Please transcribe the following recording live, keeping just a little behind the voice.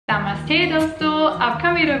नमस्ते दोस्तों,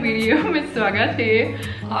 आपका मेरा वीडियो में स्वागत है।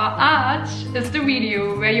 आज is the video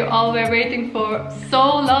where you all were waiting for so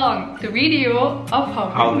long, the video of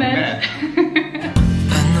how we met.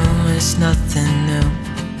 I know it's nothing new,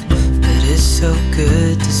 but it's so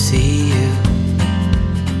good to see you.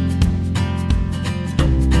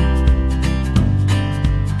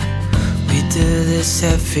 We do this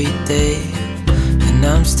every day, and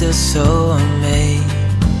I'm still so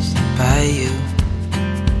amazed by you.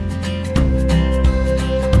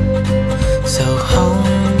 So hold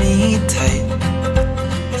me tight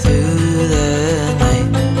through the night.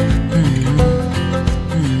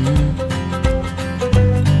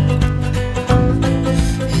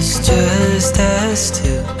 It's just us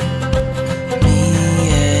two, me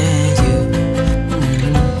and you.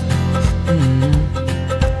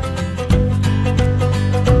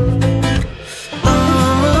 Oh,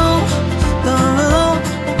 oh,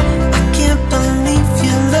 I can't believe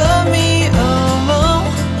you love me.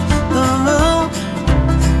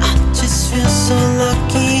 So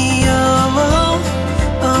lucky,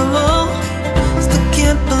 still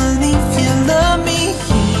can't believe you love me.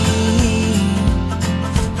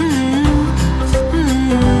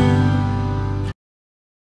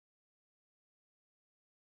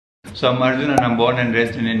 So I'm Arjun and I'm born and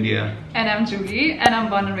raised in India. And I'm Juli and I'm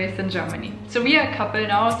born and raised in Germany. So we are a couple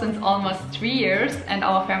now since almost 3 years and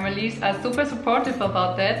our families are super supportive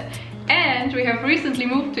about that. And we have recently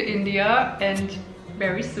moved to India and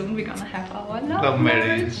very soon we're gonna have our love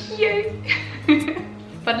marriage. Yay!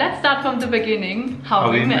 But let's start from the beginning, how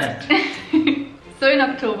we met. So in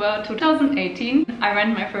October 2018, I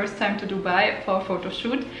went my first time to Dubai for a photo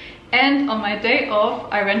shoot. And on my day off,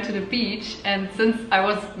 I went to the beach. And since I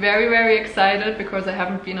was very excited because I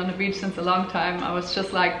haven't been on the beach since a long time, I was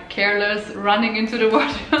just like careless, running into the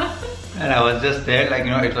water. And I was just there, like,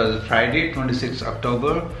 you know, it was Friday, 26th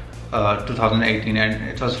October. 2018, and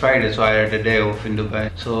it was Friday, so I had a day off in Dubai.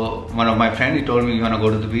 So one of my friends, he told me, you wanna go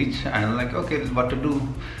to the beach? And I'm like, okay, what to do?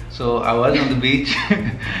 So I was on the beach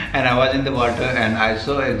and I was in the water and I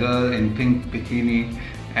saw a girl in pink bikini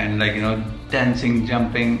and, like, you know, dancing,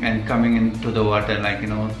 jumping and coming into the water, like, you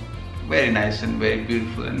know, very nice and very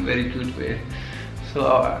beautiful and very cute way. So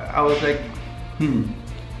I was like,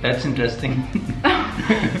 that's interesting.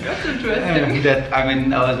 That's interesting.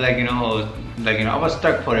 I was like, I was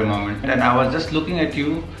stuck for a moment and I was just looking at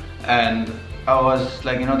you and I was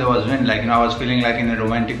like, you know, there was wind, like, you know, I was feeling like in a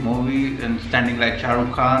romantic movie and standing like Shah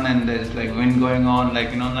Rukh Khan and there's like wind going on,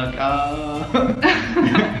 like, you know, like,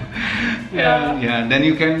 yeah. Then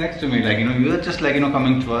you came next to me, like, you know, you were just like, you know,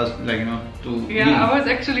 coming to us, like, you know, to yeah, me. I was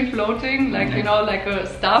actually floating, like, you know, like a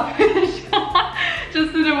starfish.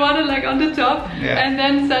 Just in the water, like on the top. Yeah. And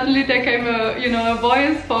then suddenly there came a, you know, a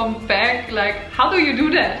voice from back, like, how do you do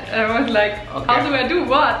that? And I was like, okay. How do I do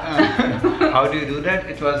what? How do you do that?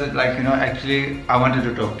 It was like, you know, actually I wanted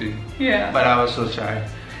to talk to you. Yeah. But I was so shy.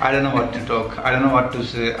 I don't know what to talk. I don't know what to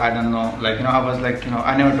say. I don't know. Like, you know, I was like, you know,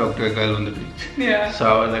 I never talked to a girl on the beach. Yeah. So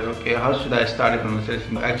I was like, okay, how should I start a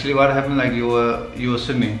conversation? Actually, what happened? Like, you were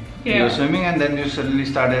swimming. Yeah. You were swimming, and then you suddenly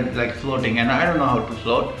started like floating, and I don't know how to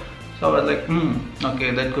float. So I was like, okay,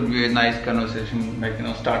 that could be a nice conversation, like, you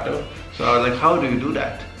know, starter. So I was like, how do you do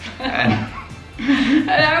that? And and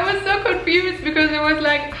I was so confused because it was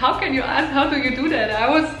like, how can you ask, how do you do that? I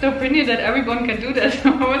was the opinion that everyone can do that,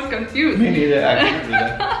 so I was confused. Me neither, I can't do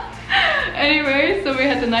that. Anyway, so we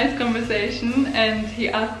had a nice conversation and he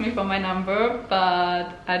asked me for my number,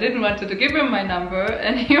 but I didn't want to give him my number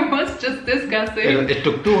and he was just discussing. It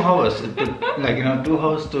took 2 hours. It took, like, you know, 2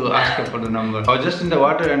 hours to ask her for the number. I was just in the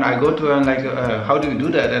water and I go to her and like, how do you do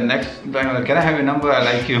that? And next time I'm like, can I have your number? I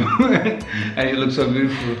like you. And you look so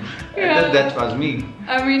beautiful. Yeah. That was me.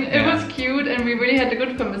 I mean, it was cute and we really had a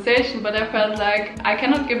good conversation, but I felt like I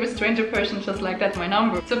cannot give a stranger person just like that my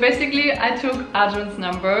number. So basically I took Arjun's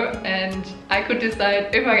number and I could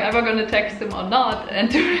decide if I'm ever gonna text him or not. And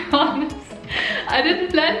to be honest, I didn't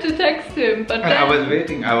plan to text him, but then I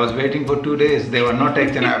was waiting for 2 days. They were not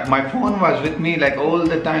texting. My phone was with me like all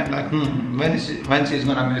the time, like when she's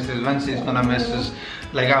gonna message, when she's gonna message.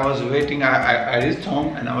 Like I was waiting. I reached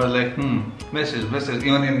home and I was like, message.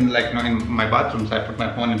 Even in, like, you know, in my bathrooms, I put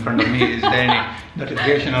my phone in front of me. Is there any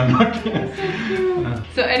notification or not?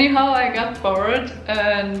 So anyhow, I got bored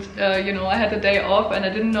and you know, I had a day off and I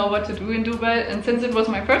didn't know what to do in Dubai. And since it was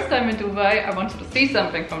my first time in Dubai, I wanted to see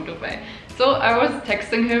something from Dubai. So I was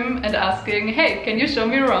texting him and asking, hey, can you show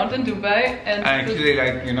me around in Dubai? And actually,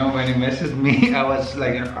 like, you know, when he messaged me, I was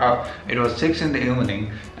like, it was 6 in the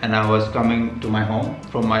evening and I was coming to my home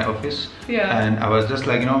from my office. Yeah. And I was just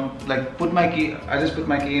like, you know, like I just put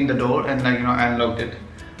my key in the door and, like, you know, I unlocked it.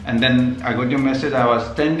 And then I got your message. I was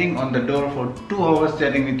standing on the door for 2 hours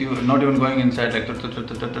chatting with you, not even going inside, like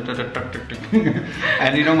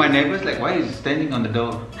and you know, my neighbor's like, why is he standing on the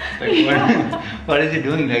door? Like, what is he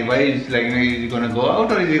doing? Like, why is like, is he gonna go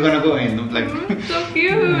out or is he gonna go in? Like, so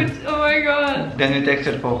cute. Oh my god. Then you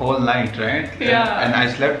texted for whole night, right? Yeah. And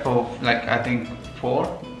I slept for like, I think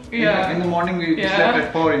 4. Yeah. In the morning we slept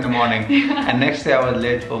at 4 in the morning. Yeah. And next day I was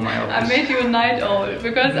late for my office. I made you a night owl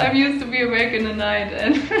because I'm used to be awake in the night,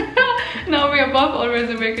 and now we are both always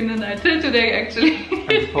awake in the night, till today actually.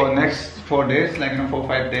 And for next 4 days, like 4 or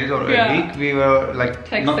 5 days or a week, we were like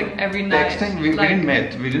texting every night. Texting, we didn't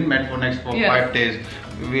meet. We didn't meet for next 4 or 5 days.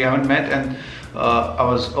 We haven't met, and I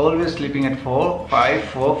was always sleeping at 4,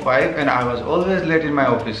 5, and I was always late in my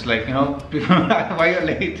office. Like, you know, people, why you're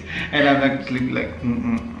late? And I'm like sleeping like.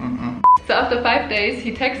 So after 5 days,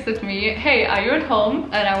 he texted me, hey, are you at home?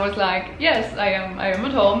 And I was like, yes, I am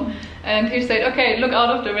at home. And he said, okay, look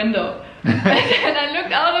out of the window. And I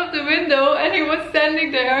looked out of the window, and he was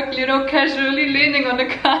standing there, you know, casually leaning on the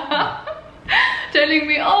car, telling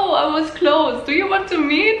me, oh, I was close. Do you want to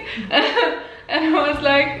meet? And I was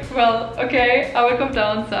like, well, okay, I will come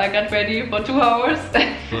down. So I got ready for 2 hours.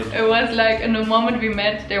 It was like, in the moment we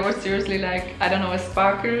met, there was seriously like, I don't know, a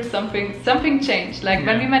sparkle, something changed. Like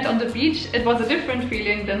when we met on the beach, it was a different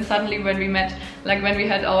feeling than suddenly when we met, like when we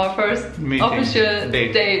had our first official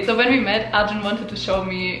date. So when we met, Arjun wanted to show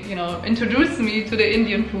me, you know, introduce me to the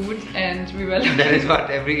Indian food, and we were like, that is what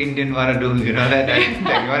every Indian wanna do, you know, that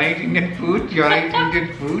like, you wanna eat Indian food, you wanna eat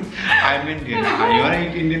Indian food, I'm Indian, you wanna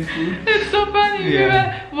eat Indian food. It's so funny. We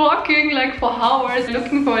were walking like for hours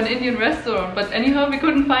looking for an Indian restaurant, but anyhow we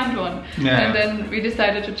couldn't find one. And then we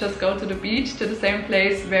decided to just go to the beach, to the same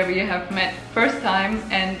place where we have met first time,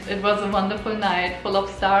 and it was a wonderful night full of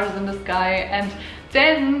stars in the sky. And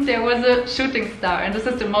then there was a shooting star, and this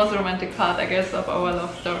is the most romantic part, I guess, of our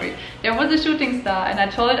love story. There was a shooting star, and I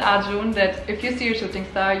told Arjun that if you see a shooting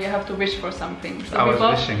star, you have to wish for something. So I was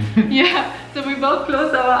wishing. Yeah, so we both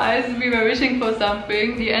closed our eyes and we were wishing for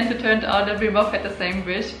something. In the end, it turned out that we both had the same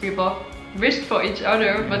wish. We both wished for each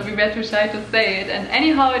other, but we were too shy to say it. And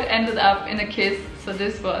anyhow, it ended up in a kiss. So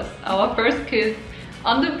this was our first kiss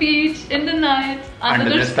on the beach in the night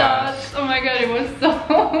under the stars. Oh my god, it was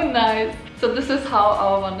so nice. So this is how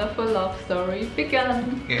our wonderful love story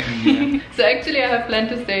began. So actually I have planned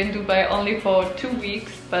to stay in Dubai only for 2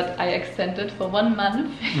 weeks, but I extended for 1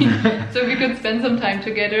 month so we could spend some time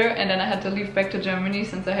together, and then I had to leave back to Germany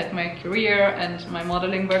since I had my career and my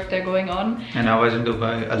modeling work there going on. And I was in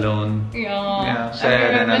Dubai alone. Yeah,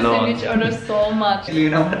 sad and alone. We were missing each other so much. You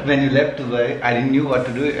know what, when you left Dubai, I didn't know what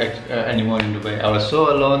to do anymore in Dubai. I was so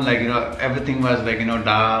alone, like, you know, everything was like, you know,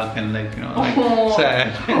 dark and like, you know, like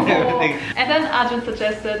sad and everything. And then Arjun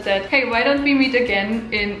suggested that, hey, why don't we meet again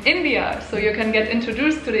in India so you can get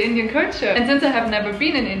introduced to the Indian culture. And since I have never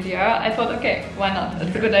been in India, I thought, okay, why not?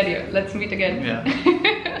 That's a good idea. Let's meet again.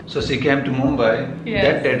 Yeah. So she came to Mumbai. Yes.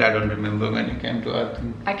 That date I don't remember when you came to Earth.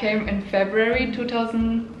 I came in February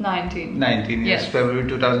 2019. 19, yes, February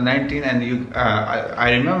 2019, and you.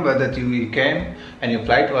 I remember that you came and your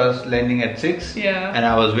flight was landing at 6. Yeah. And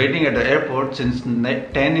I was waiting at the airport since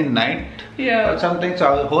 10 in night. Yeah. Or something.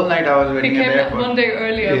 So the whole night I was waiting at the airport. He came 1 day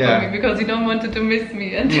earlier for me because he don't wanted to miss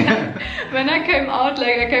me. And when I came out,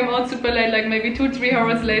 like I came out super late, like maybe 2-3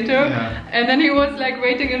 hours later. And then he was like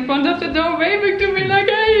waiting in front of the door, waving to me like,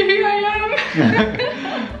 hey, here I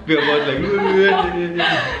am. We were both like,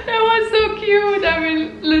 that was so cute. I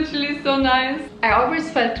mean, literally so nice. I always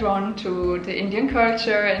felt drawn to the Indian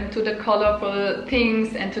culture and to the colorful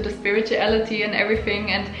things and to the spirituality and everything.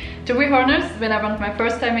 And to be honest, when I went my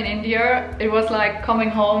first time in India, it was like coming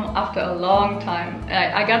home after a long time.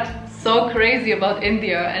 I got so crazy about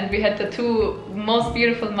India, and we had the 2 most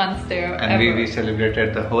beautiful months there. And we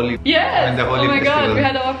celebrated the Holi. Yes! The Holi oh my festival. god, we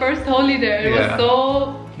had our first Holi there. It was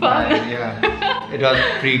so fun. It was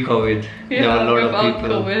pre-COVID. There were a lot of people.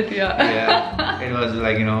 COVID, It was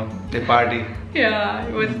like, you know, the party. Yeah,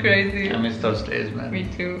 it was crazy. I miss those days, man. Me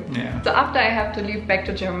too. Yeah. So after I have to leave back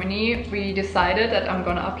to Germany, we decided that I'm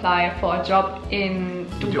gonna apply for a job in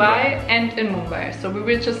Dubai and in Mumbai. So we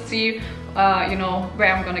will just see you know,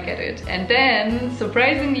 where I'm gonna get it. And then,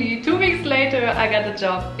 surprisingly, 2 weeks later, I got a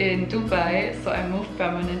job in Dubai. So I moved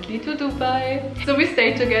permanently to Dubai. So we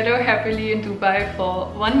stayed together happily in Dubai for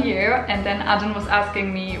 1 year. And then Arjun was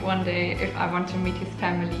asking me one day if I want to meet his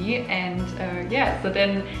family. And yeah, so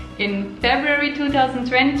then in February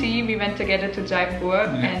 2020, we went together to Jaipur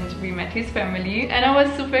and we met his family. And I was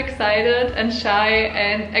super excited and shy.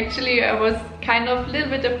 And actually, I was kind of a little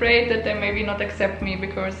bit afraid that they maybe not accept me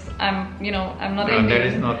because I'm, you know, I'm not Indian. That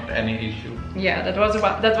is not any issue. yeah, that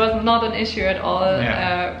was not an issue at all.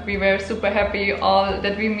 Yeah. We were super happy all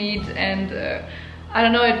that we meet, and I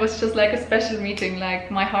don't know, it was just like a special meeting.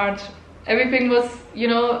 Like my heart, everything was, you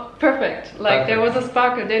know, perfect. Like there was a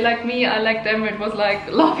sparkle. They like me, I like them. It was like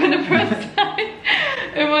love in the first time.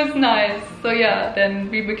 It was nice. So yeah, then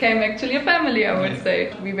we became actually a family, I would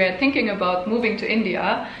say. We were thinking about moving to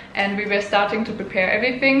India, and we were starting to prepare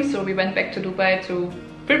everything. So we went back to Dubai to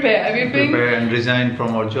prepare everything. Prepare and resign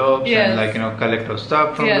from our jobs, and like, you know, collect our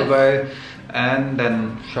stuff from Dubai. And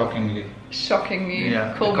then shockingly,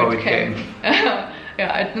 yeah, COVID came.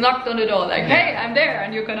 Yeah, I knocked on the door like, hey, I'm there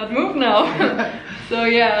and you cannot move now. So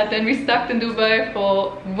yeah, then we stuck in Dubai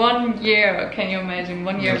for 1 year. Can you imagine?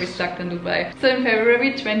 1 year we stuck in Dubai. So in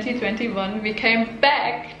February 2021 we came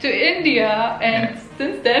back to India, and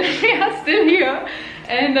since then we are still here.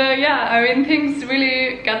 And yeah, I mean, things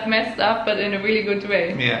really got messed up, but in a really good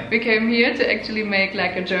way. Yeah. We came here to actually make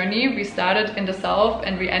like a journey. We started in the south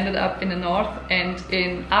and we ended up in the north, and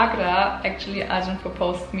in Agra actually Arjun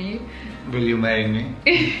proposed me. Will you marry me?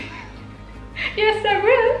 Yes, I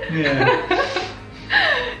will. Yeah.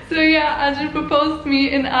 So yeah, Arjun proposed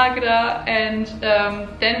me in Agra, and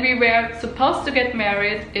then we were supposed to get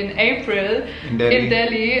married in April in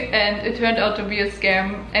Delhi, and it turned out to be a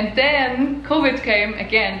scam. And then COVID came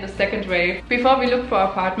again, the second wave. Before we looked for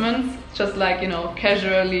apartments, just like, you know,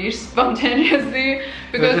 casually, spontaneously,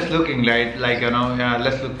 because we're just looking like, you know,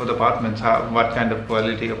 let's look for the apartments, what kind of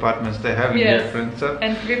quality apartments they have in different stuff.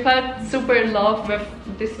 And we felt super in love with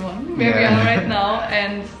this one where we are right now.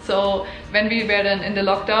 And so when we were then in the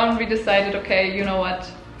lockdown, we decided, okay, you know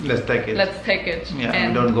what, let's take it. Let's take it. Yeah, and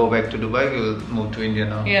we don't go back to Dubai, we'll move to India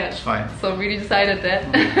now. Yeah, it's fine. So we decided that.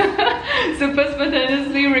 Super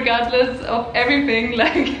spontaneously, regardless of everything.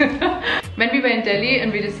 Like when we were in Delhi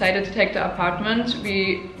and we decided to take the apartment,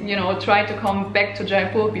 we, you know, tried to come back to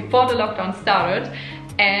Jaipur before the lockdown started.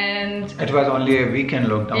 And it was only a weekend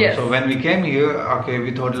lockdown. So when we came here, okay,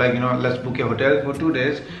 we thought like, you know, let's book a hotel for 2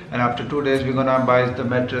 days, and after 2 days we're gonna buy the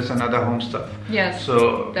mattress and other home stuff. Yes,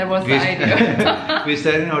 so that was the idea. We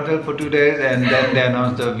stayed in hotel for 2 days, and then they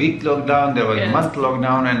announced the week lockdown, there was a month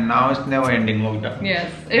lockdown, and now it's never ending lockdown.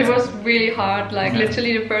 Yes, it was really hard. Like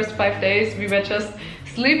literally the first 5 days we were just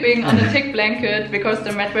sleeping on a thick blanket because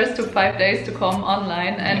the mattress took 5 days to come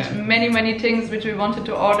online, and many things which we wanted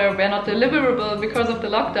to order were not deliverable because of the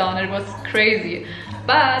lockdown. It was crazy,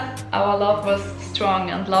 but our love was strong,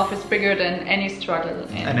 and love is bigger than any struggle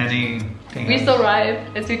and anything we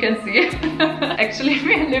survived, as you can see. Actually,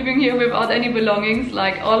 we are living here without any belongings.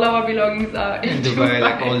 Like all our belongings are in Dubai,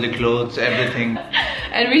 like all the clothes, everything.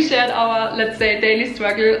 And we shared our, let's say, daily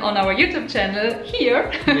struggle on our YouTube channel here.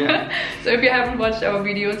 So if you haven't watched our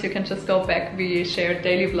videos, you can just go back. We share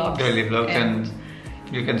daily vlogs. And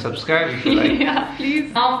you can subscribe if you like. Yeah,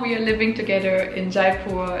 please. Now we are living together in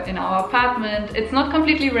Jaipur in our apartment. It's not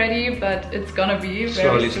completely ready, but it's gonna be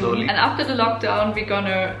very soon. Slowly. And after the lockdown, we're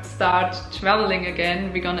gonna start traveling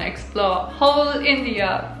again. We're gonna explore whole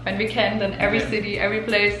India when we can, then every city, every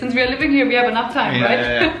place. Since we are living here, we have enough time, right?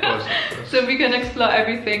 Yeah, of course. So we can explore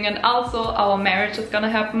everything, and also our marriage is gonna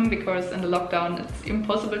happen, because in the lockdown it's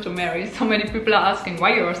impossible to marry. So many people are asking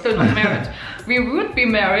why you are still not married. We would be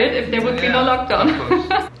married if there would be no lockdown.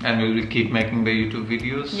 And we will keep making the YouTube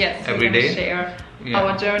videos every day. Share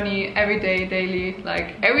our journey every day, daily.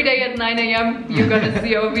 Like every day at 9 AM, you're gonna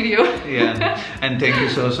see our video. And thank you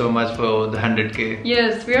so much for the 100K.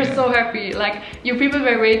 Yes, we are so happy. Like you people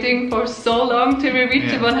were waiting for so long till we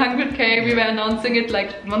reach the 100K. We were announcing it like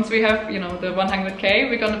once we have, you know, the 100K,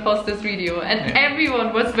 we're gonna post this video, and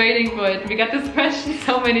everyone was waiting for it. We got this question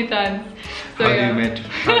so many times. So, How do you met?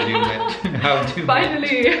 How do you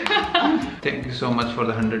Finally. Thank you so much for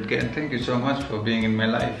the 100K, and thank you so much for being in my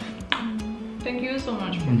life. Thank you so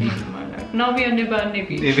much for being in my life. Now we are Niba and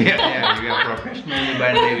Nibi. We are professional Niba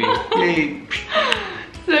and Nibi.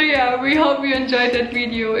 So yeah, we hope you enjoyed that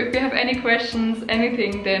video. If you have any questions,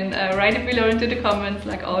 anything, then write it below into the comments.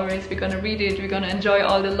 Like always, we're gonna read it. We're gonna enjoy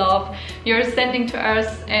all the love you're sending to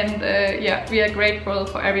us, and yeah, we are grateful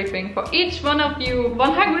for everything, for each one of you.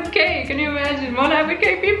 100K, can you imagine?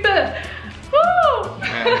 100K people. Woo!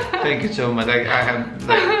 Thank you so much.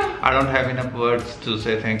 I don't have enough words to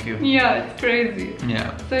say thank you. Yeah, it's crazy.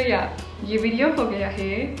 Yeah. So yeah, ये video हो गया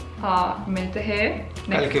है. मिलते हैं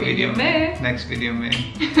next video में. Next video में.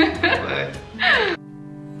 Bye.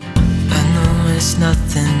 I know it's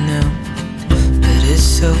nothing new, but it's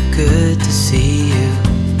so good to see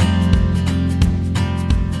you.